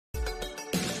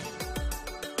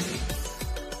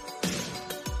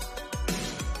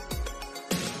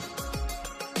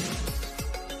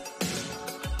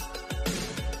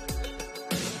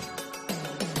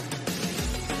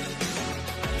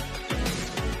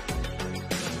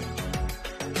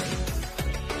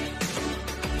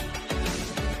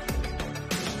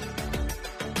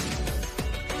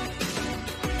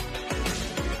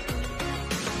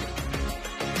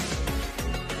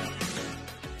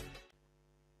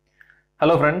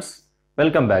Hello friends,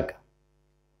 welcome back.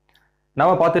 Now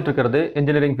பார்த்துட்டு இருக்கிறது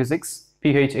engineering physics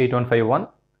PH8151.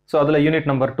 So அதுல unit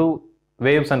number 2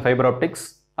 waves and fiber optics.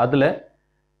 அதுல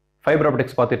fiber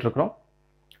optics பார்த்துட்டு இருக்கிறோம்.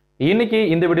 இன்னைக்கு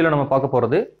இந்த வீடியோல நம்ம பார்க்க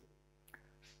போறது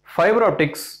fiber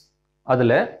optics.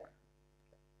 அதுல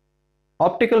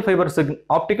optical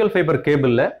fiber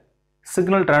cableல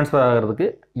signal transfer ஆகிறதுக்கு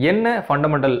என்ன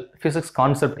fundamental physics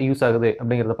concept யூஸ் ஆகுது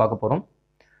அப்படிங்கறத பார்க்க போறோம்.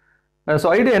 So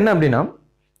ஐடியா என்ன அப்படினா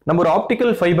நம்ம ஒரு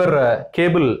ஆப்டிக்கல் ஃபைபர்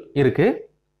கேபிள் இருக்கு.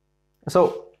 So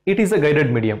it is a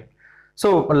guided medium. So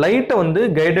லைட்டை வந்து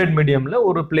கைடட் மீடியமில்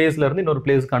ஒரு பிளேஸ்ல இருந்து இன்னொரு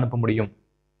பிளேஸ்க்கு அனுப்ப முடியும்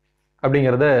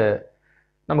அப்படிங்கிறத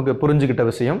நமக்கு புரிஞ்சுக்கிட்ட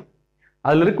விஷயம்.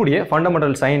 அதில் இருக்கக்கூடிய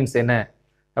ஃபண்டமெண்டல் சயின்ஸ் என்ன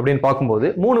அப்படின்னு பார்க்கும்போது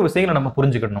 3 விஷயங்களை நம்ம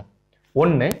புரிஞ்சுக்கணும்.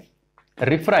 ஒன்று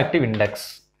ரிஃப்ராக்டிவ் இண்டெக்ஸ்,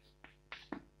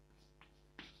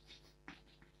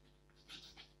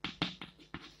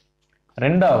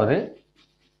 ரெண்டாவது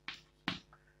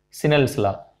Snell's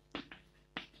law,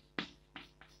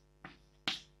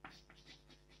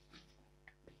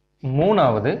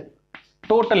 மூணாவது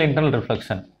டோட்டல் இன்டர்னல்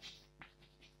ரிஃப்ளெக்ஷன்.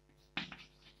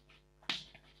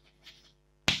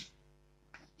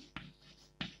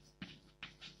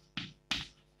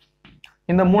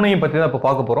 இந்த மூணையும் பத்தி தான் இப்ப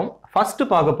பார்க்க போறோம். ஃபர்ஸ்ட்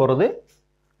பார்க்க போறது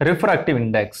refractive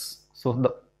index. So the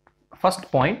first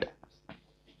point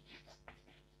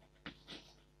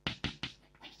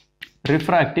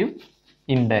refractive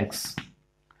index.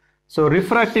 So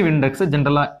refractive index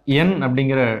ஜென்ரலா n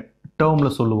அப்படிங்கிற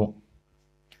டேர்ம்ல சொல்லுவோம்.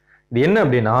 இது என்ன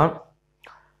அப்படின்னா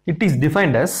it is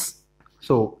defined as,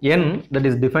 so n that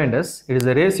is defined as, it is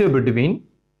a ratio between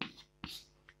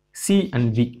c and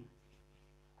v.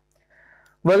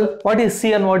 Well, what is c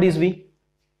and what is v?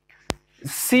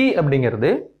 c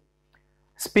அப்படிங்கிறது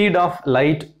speed of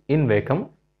light in vacuum,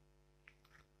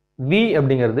 v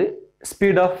அப்படிங்கிறது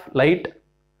speed of light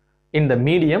in the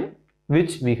medium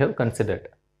which we have considered.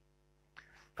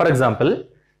 For example,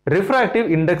 refractive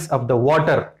index of the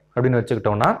water அப்படின்னு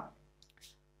வச்சுக்கிட்டோம்னா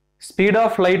speed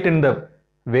of light in the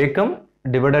vacuum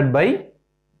divided by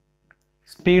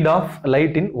speed of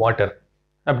light in water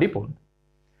அப்படி போகும்,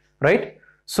 right?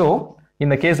 So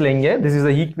இந்த கேஸ்ல இங்க this is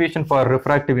the equation for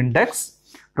refractive index.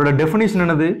 இதோட definition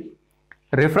என்னது?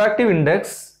 Refractive index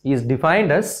is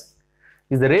defined as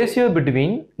is the ratio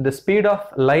between the speed of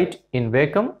light in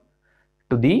vacuum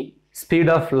to the speed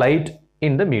of light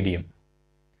in the medium.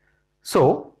 So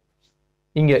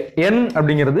இங்க n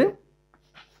அப்படிங்கிறது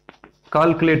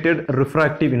calculated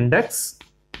refractive index,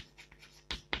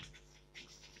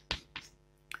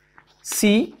 c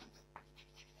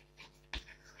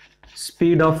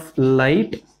speed of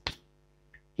light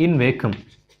in vacuum,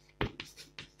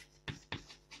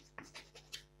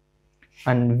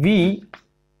 and v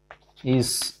is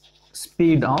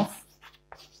speed of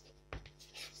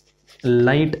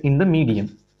light in the medium.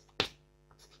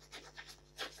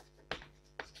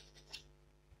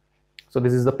 So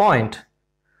this is the point.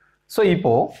 So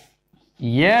இப்போ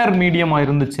air medium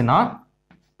இருந்துச்சுன்னா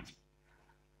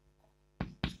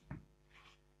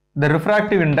the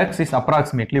refractive index is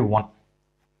approximately 1,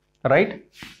 right?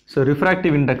 So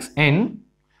refractive index n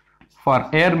for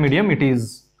air medium it is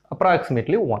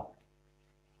approximately 1,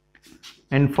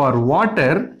 and for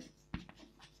water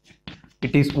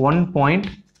it is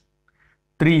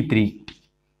 1.33.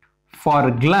 for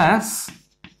glass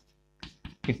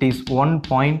it is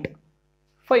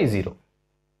 1.50.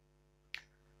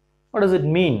 What does it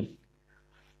mean?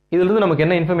 இதில் இருந்து நமக்கு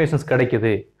என்ன informations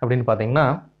கிடைக்குது அப்படின்னு பார்த்தீங்கன்னா,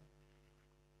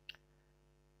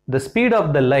 the speed of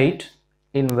the light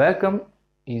in vacuum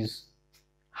is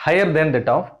higher than that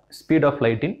of speed of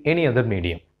light in any other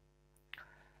medium.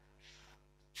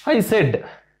 I said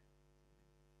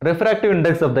refractive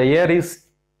index of the air is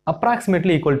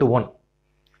approximately equal to 1.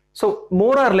 So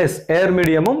more or less air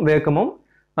mediumum vacuumum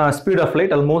speed of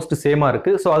light almost same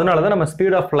இருக்கு. So அதனால தான் நம்ம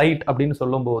speed of light அப்படின்னு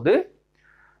சொல்லும்போது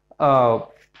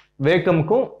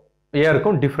வேக்கமுக்கும்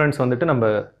ஏருக்கும் difference வந்துட்டு நம்ம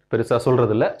பெருசா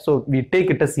சொல்றது இல்லை. So we take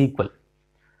it as equal.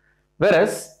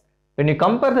 Whereas when you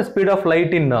compare the speed of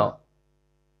light in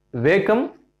vacuum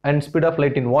and speed of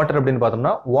light in water அப்படின்னு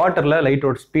பார்த்தோம்னா வாட்டர்ல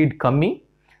லைட்டோட ஸ்பீட் கம்மி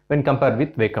when compared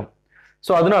with vacuum.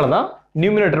 So அதனால தான்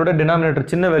நியூமினேட்டரோட டினாமினேட்டர்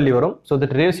சின்ன வேல்யூ வரும். So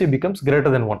that ratio becomes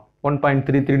greater than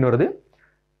 1.33 வருது.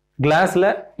 கிளாஸ்ல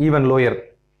even lower,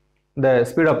 the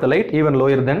speed of the light even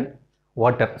lower than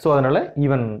water. So அதனால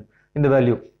ஈவன் இந்த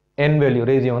வேல்யூ n வேல்யூ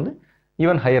ரேஷியோ வந்து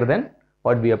even higher then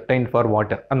what we obtained for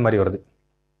water அந்த மாதிரி வருது.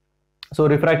 So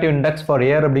refractive index for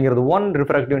ஏர் அப்படிங்கிறது 1,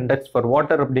 refractive index for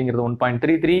water அப்படிங்கிறது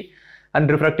 1.33, and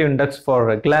refractive index for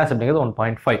class அப்படிங்கிறது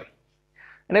 1.5.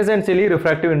 And essentially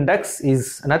refractive index is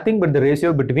nothing but the ratio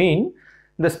between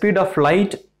the speed of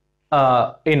light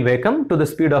in vacuum to the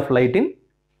speed of light in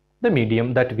the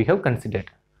medium that we have considered.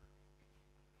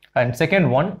 And second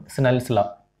one, Snell's law.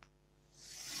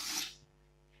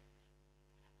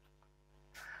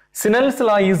 Snell's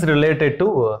law is related to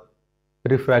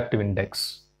refractive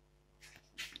index.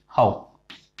 How?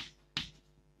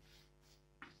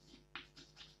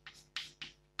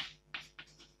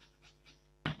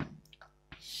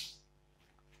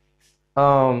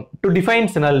 To define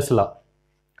Snell's law,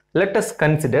 let us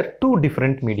consider two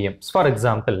different mediums. For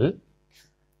example,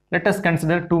 let us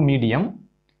consider two medium.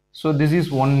 So this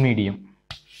is one medium.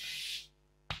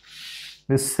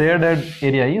 This shaded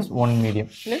area is one medium.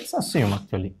 Let's assume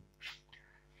actually.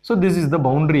 So this is the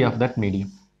boundary of that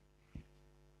medium.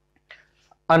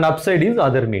 And upside is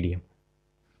other medium.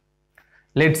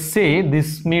 Let's say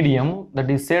this medium, that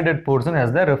is shaded portion,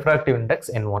 has the refractive index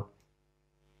N1.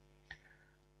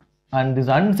 And this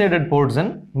unshaded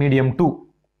portion, medium 2.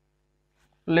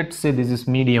 Let's say this is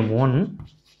medium 1,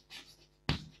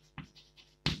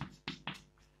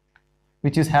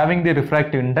 which is having the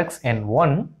refractive index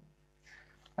N1,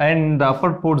 and the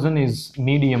upper portion is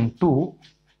medium 2,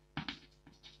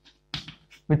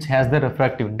 which has the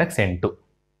refractive index N2.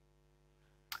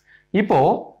 இப்போ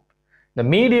the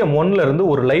medium 1 ல இருந்து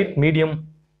ஒரு light medium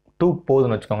 2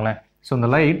 போகுதுன்னு வச்சுக்கோங்களேன். So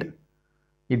the light,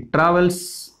 it travels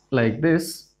like this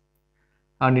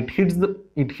and it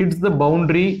hits the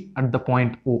boundary at the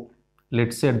point O.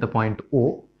 Let's say at the point O.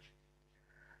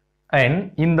 And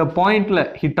in the point ல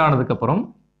hit ஆனதுக்கு அப்புறம்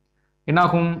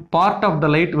என்னாகும், part of the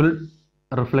light will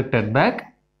reflected back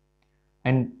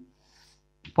and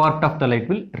part of the light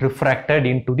will refracted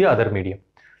into the other medium.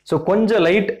 So கொஞ்சம்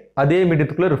light அதே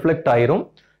மீடியத்துக்குள்ள reflect ஆயிரும்,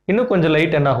 இன்னும் கொஞ்சம்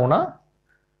light என்ன ஆகும்னா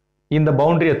இந்த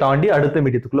பவுண்டரியை தாண்டி அடுத்த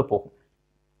மீடியத்துக்குள்ள போகும்.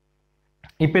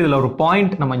 இப்போ இதுல ஒரு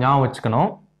பாயிண்ட் நம்ம ஞாபகம்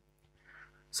வச்சுக்கணும்.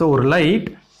 ஸோ ஒரு லைட்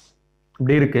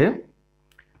இப்படி இருக்கு.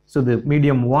 So the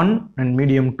medium 1 and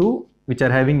medium 2 which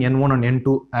are having N1 and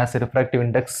N2 as a refractive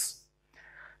index,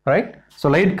 right? So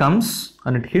light comes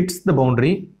and it hits the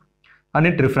boundary and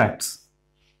it refracts.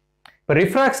 இப்போ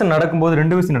refraction நடக்கும்போது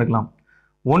ரெண்டு விஷயம் நடக்கலாம்.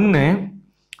 ஒன்று,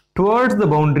 towards the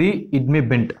boundary it may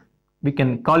bend. We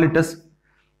can call it as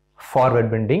forward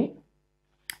bending,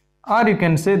 or you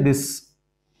can say this,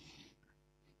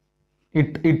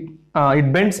 it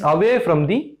bends away from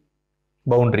the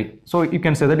boundary. So you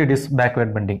can say that it is backward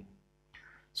bending.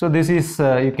 So this is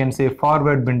you can say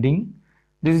forward bending.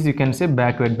 This is you can say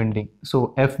backward bending. So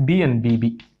FB and BB.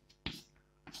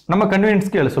 நம்ம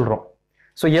கன்வீனியன்ஸ்க்கு எழுத சொல்றோம்.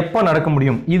 So எப்போ நடக்க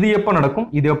முடியும், இது எப்போ நடக்கும்,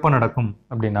 இது எப்போ நடக்கும்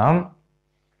அப்படின்னா,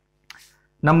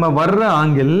 நம்ம வர்ற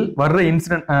ஆங்கிள், வர்ற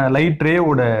இன்சிடென்ட் லைட்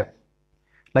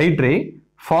ரே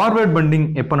ஃபார்வர்ட் பெண்டிங்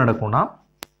எப்போ நடக்கும்னா,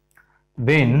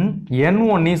 when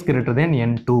N1 is greater than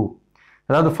N2.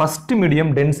 அதாவது first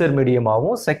medium tensor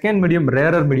மீடியமாகவும் second medium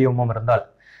rarer மீடியமாகவும் இருந்தால்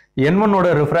N1 ஓட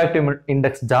ரிஃப்ராக்டிவ்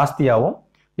இண்டெக்ஸ் ஜாஸ்தியாகவும்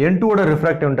N2 ஓட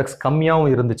ரிஃப்ராக்டிவ் இண்டெக்ஸ்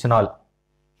கம்மியாகவும் இருந்துச்சுனால்,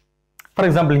 ஃபார்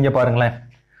எக்ஸாம்பிள் இங்கே பாருங்களேன்,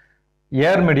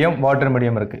 ஏர் மீடியம் வாட்டர்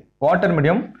மீடியம் இருக்கு. வாட்டர்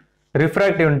மீடியம்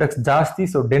ரிஃப்ராக்டிவ் இண்டெக்ஸ் ஜாஸ்தி,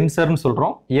 ஸோ டென்சர்னு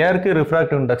சொல்றோம். ஏருக்கு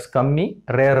ரிஃப்ராக்டிவ் இண்டெக்ஸ் கம்மி,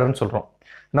 ரேரர்னு சொல்றோம்.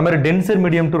 இந்த மாதிரி tensor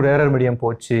medium to rarer medium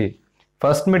போச்சு,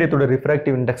 ஃபர்ஸ்ட் மீடியத்தோட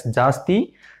ரிஃப்ராக்டிவ் இண்டெக்ஸ் ஜாஸ்தி,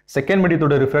 செகண்ட்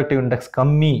மீடியத்தோட ரிஃப்ராக்டிவ் இண்டெக்ஸ்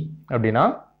கம்மி அப்படின்னா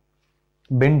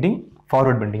பெண்டிங்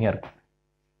ஃபார்வர்ட் பெண்டிங்காக இருக்கும்.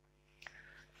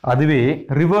 அதுவே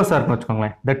ரிவர்ஸாக இருக்குன்னு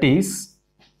வச்சுக்கோங்களேன், தட் இஸ்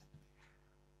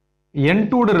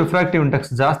N2 ஓட ரிஃப்ராக்டிவ்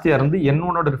இண்டெக்ஸ் ஜாஸ்தியாக இருந்து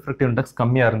N1 ஓட ரிஃப்ராக்டிவ் இண்டெக்ஸ்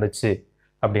கம்மியாக இருந்துச்சு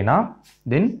அப்படின்னா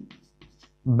தென்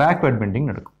பேக்வர்ட் பெண்டிங்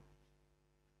நடக்கும்.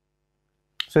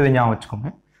 ஸோ இதை ஞாபகம் வச்சுக்கோங்க.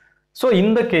 ஸோ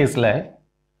இந்த கேஸில்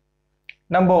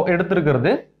நம்ம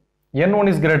எடுத்திருக்கிறது N1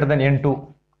 is greater than N2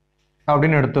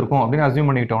 அப்படின்னு எடுத்திருக்கோம் அப்படின்னு அசியூம்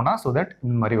பண்ணிக்கிட்டோம்னா, ஸோ தட்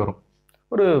இந்த மாதிரி வரும்,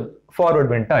 ஒரு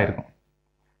ஃபார்வர்ட் பெண்டாக இருக்கும்.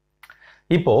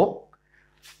 இப்போ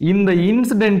இந்த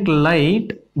இன்சிடென்ட்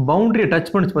லைட் பவுண்டரியை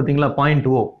டச் பண்ணிச்சு பார்த்தீங்களா, பாயிண்ட்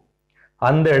O,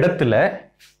 அந்த இடத்துல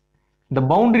இந்த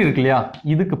பவுண்டரி இருக்கு இல்லையா,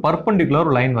 இதுக்கு பர்பண்டிகுலர்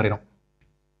ஒரு லைன் வரையும்.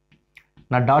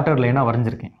 நான் டாட்டர் லைனாக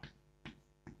வரைஞ்சிருக்கேன்,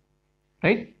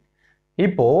 ரைட்?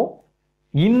 இப்போ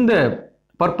இந்த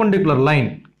perpendicular line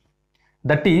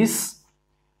that is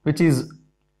which is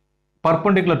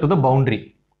perpendicular to the boundary.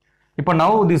 இப்போ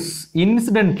now this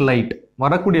incident light,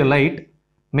 வரக்கூடிய light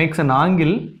makes an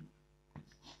angle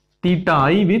theta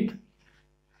I with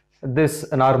this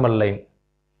normal line,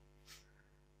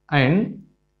 and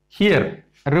here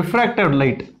refracted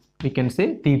light we can say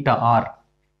theta R,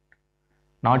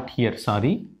 not here,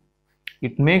 sorry,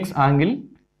 it makes angle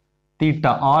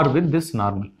theta R with this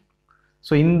normal.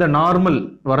 So இந்த normal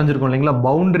வரைஞ்சிருக்கோம் இல்லைங்களா,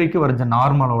 பவுண்டரிக்கு வரைஞ்ச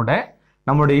நார்மலோட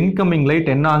நம்மளோட incoming light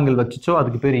என்ன angle வச்சுச்சோ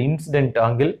அதுக்கு பேர் incident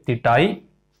angle theta I.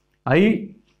 I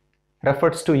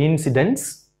refers to incidence,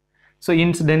 so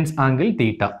incidence angle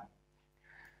theta.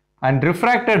 And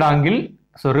refracted angle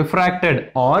So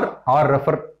refracted or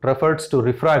refers to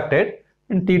refracted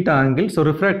in theta angle. So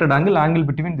refracted angle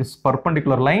between this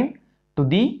perpendicular line to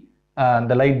the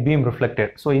light beam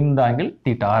reflected. So in the angle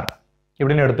theta r.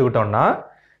 இப்படின்னு எடுத்துக்கிட்டோம்னா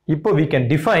இப்போ we can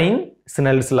define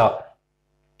Snell's law.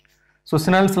 So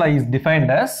Snell's law is defined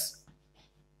as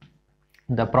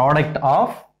the product of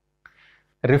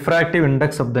refractive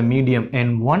index of the medium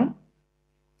n1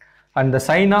 and the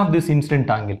sine of this incident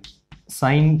angle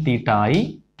sin theta I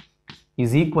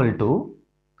is equal to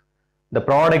the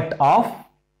product of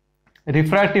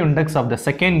refractive index of the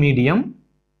second medium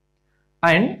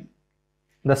and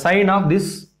the sine of this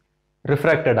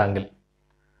refracted angle.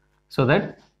 So that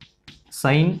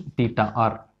sin theta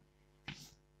r.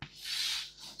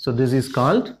 So this is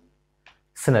called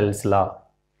Snell's law.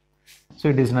 So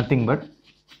it is nothing but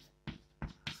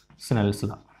Snell's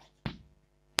law.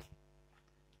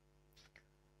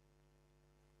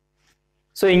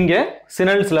 So inge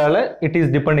Snell's law it is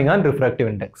depending on refractive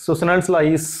index. So Snell's law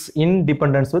is in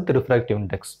dependence with refractive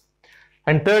index.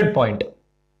 And third point,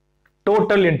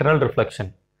 total internal reflection.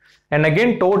 And again,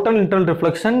 total internal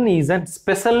reflection is a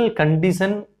special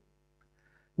condition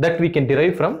that we can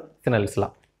derive from Snell's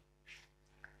law.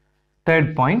 Third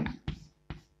point,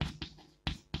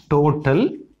 total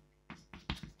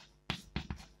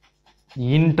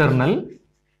internal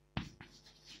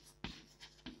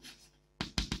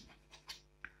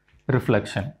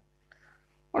reflection.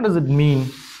 What does it mean?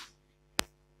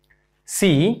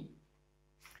 See,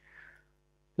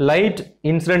 light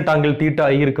incident angle theta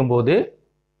I இருக்கும்போது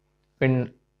when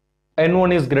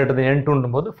n1 is greater than n2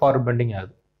 னும்போது forward bending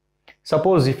ஆகுது.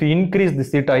 Suppose if you increase this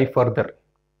theta I further,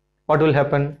 what will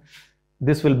happen?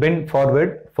 This will bend forward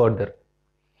further.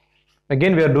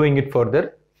 Again we are doing it further,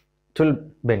 it will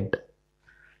bend.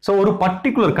 So ஒரு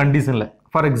particular condition,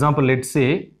 for example, let's say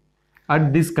at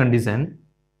this condition,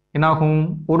 என்னாகும்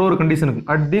ஒரு condition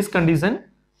at this condition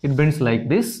it bends like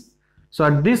this. So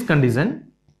at this condition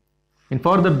it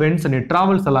further bends and it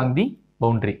travels along the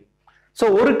boundary. So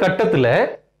ஒரு கட்டத்துல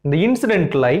இந்த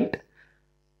incident light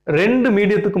ரெண்டு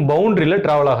மீடியத்துக்கும் பவுண்டரியில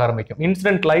travel ஆக ஆரம்பிக்கும்.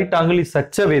 Incident light angle is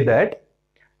such a way that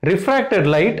refracted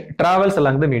light travels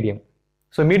along the medium.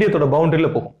 So மீடியத்தோட பவுண்டரியில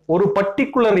போகும். ஒரு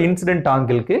particular incident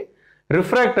angle-க்கு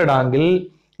refracted angle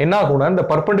என்ன ஆகும்னா இந்த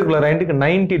perpendicular line-க்கு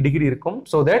 90 degree இருக்கும்.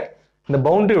 So that இந்த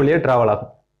பவுண்டரி வழியா டிராவல்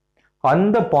ஆகும்.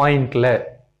 அந்த பாயிண்ட்ல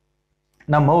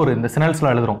நம்ம ஒரு இந்த Snell's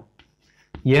law எழுதுறோம்.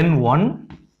 n1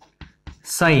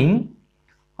 sin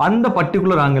அந்த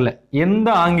பர்టిక్యులர் ஆங்கிள் எந்த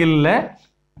ஆங்கிள்ல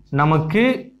நமக்கு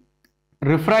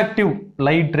ரிஃப்ராக்டிவ்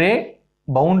லைட் ரே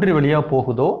பவுண்டரி வழியா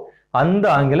போகுதோ அந்த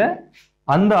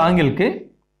ஆங்கிளுக்கு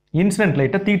இன்சிடென்ட்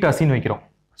லைட்டை தீட்டா சின்னு வைக்கிறோம்.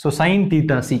 So sine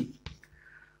theta C.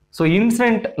 So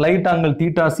incident light angle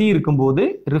theta C இருக்கும்போது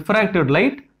ரிஃப்ராக்டட்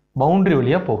லைட் பவுண்டரி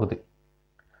வழியா போகுது.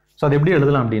 ஸோ அது எப்படி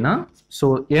எழுதலாம் அப்படின்னா, so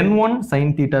n1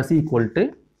 sine theta C equal to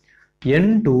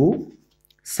n2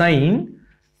 sine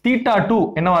theta 2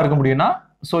 என்னவா இருக்க முடியும்னா,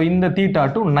 ஸோ இந்த theta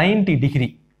 2 90 degree.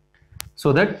 So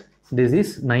that this is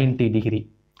 90 degree.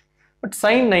 But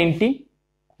sin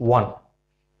 91.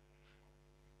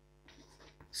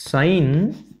 Sin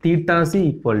theta c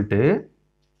equal to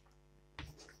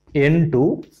n2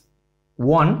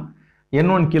 1.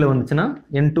 n1 கீழே வந்துச்சுன்னா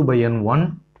n2 by n1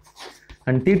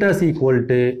 and theta c equal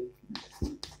to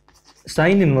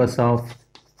sin inverse of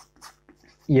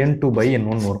n2 by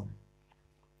n1 வரும்.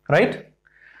 Right?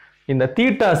 இந்த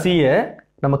theta c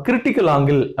நம்ம critical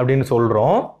angle அப்படின்னு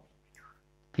சொல்றோம்.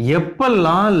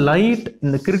 எப்பெல்லாம் light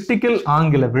இந்த critical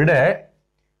ஆங்கிளை விட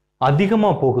அதிகமா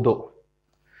போகுதோ,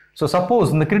 ஸோ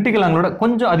சப்போஸ் இந்த கிரிட்டிக்கல் ஆங்கிளோட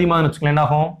கொஞ்சம் அதிகமாக வச்சுக்கலாம், என்ன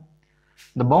ஆகும்,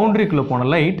 இந்த பவுண்டரிக்குள்ள போன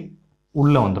லைட்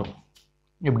உள்ள வந்துடும்,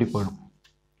 எப்படி போயிடும்.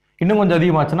 இன்னும் கொஞ்சம்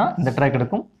அதிகமாச்சுன்னா இந்த ட்ராக்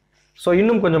எடுக்கும். ஸோ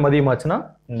இன்னும் கொஞ்சம் அதிகமாச்சுன்னா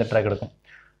இந்த ட்ராக் எடுக்கும்.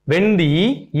 when the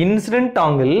incident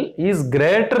angle is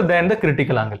greater than the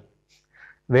critical angle,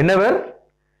 whenever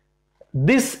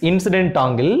this incident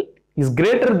angle is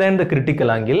greater than the critical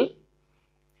angle,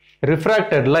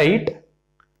 refracted light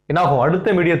என்னாகும், அடுத்த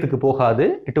மீடியத்துக்கு போகாது.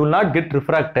 it will not get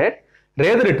refracted,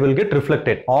 rather it will get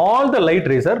reflected. all the light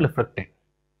rays are reflected.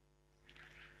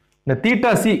 இந்த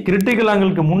theta c critical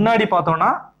angle-க்கு முன்னாடி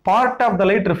பார்த்தோம்னா part of the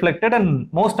light reflected and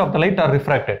most of the light are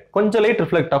refracted. கொஞ்சம் light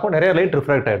reflect ஆகும், நிறைய light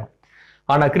refract ஆயிடும்.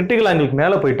 ஆனா critical ஆங்கிளுக்கு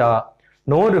மேல போயிட்டா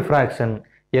நோ ரிஃப்ராக்ஷன்,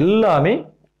 எல்லாமே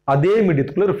அதே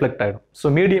மீடியத்துக்குள்ள ரிஃப்ளெக்ட் ஆயிடும். ஸோ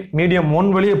மீடியம்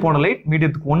 1 வெளியே போன லைட்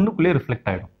மீடியத்துக்கு 1க்குள்ளே ரிஃப்ளெக்ட்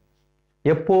ஆயிடும்.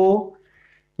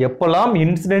 எப்பெல்லாம்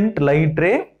incident light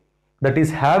ray that is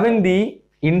having the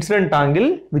incident angle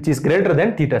which is greater than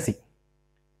theta c,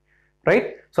 right?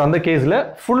 So அந்த கேஸ்ல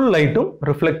full lightum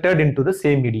reflected into the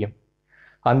same medium.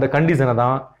 அந்த கண்டிஷனை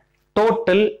தான்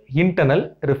total internal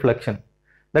reflection,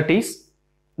 that is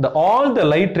all the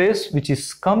light rays which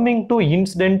is coming to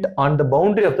incident on the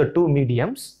boundary of the two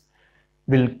mediums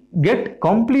will get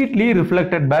completely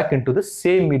reflected back into the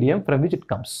same medium from which it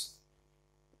comes.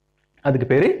 அதுக்கு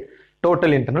பேரு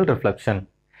total internal reflection.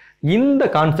 இந்த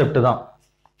concept தான்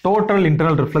total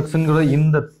internal reflection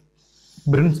இந்த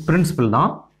principle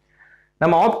தான்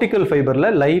நம்ம optical ஃபைபர்ல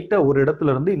லைட்டை ஒரு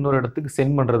இடத்துல இருந்து இன்னொரு இடத்துக்கு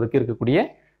சென்ட் பண்றதுக்கு இருக்கக்கூடிய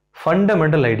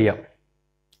ஃபண்டமெண்டல் ஐடியா.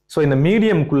 ஸோ இந்த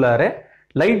மீடியம்குள்ளார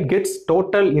light gets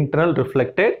total internal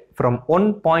reflected from one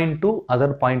point to other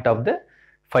point of the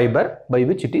fiber by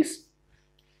which it is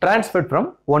transferred from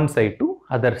one side to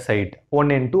other side, one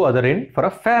end to other end for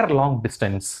a fair long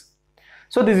distance.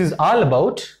 So this is all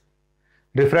about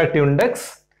refractive index,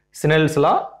 Snell's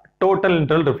law, total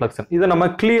internal reflection. இதை நம்ம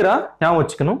clear-ஆ ஞாபகம்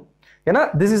வச்சுக்கணும். ஏன்னா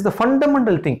this is the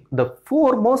fundamental thing, the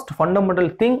foremost fundamental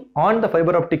thing on the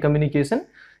fiber optic communication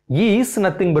is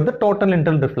nothing but the total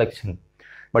internal reflection.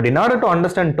 But in order to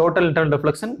understand total internal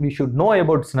reflection, we should know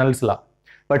about Snell's law.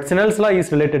 But Snell's law is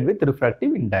related with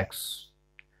refractive index.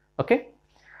 Okay,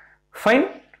 fine.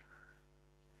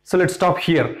 So let's stop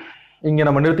here. இங்க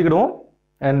நம்ம நிறுத்திக்கிடுவோம்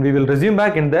and we will resume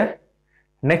back in the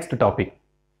next topic.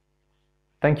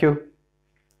 Thank you.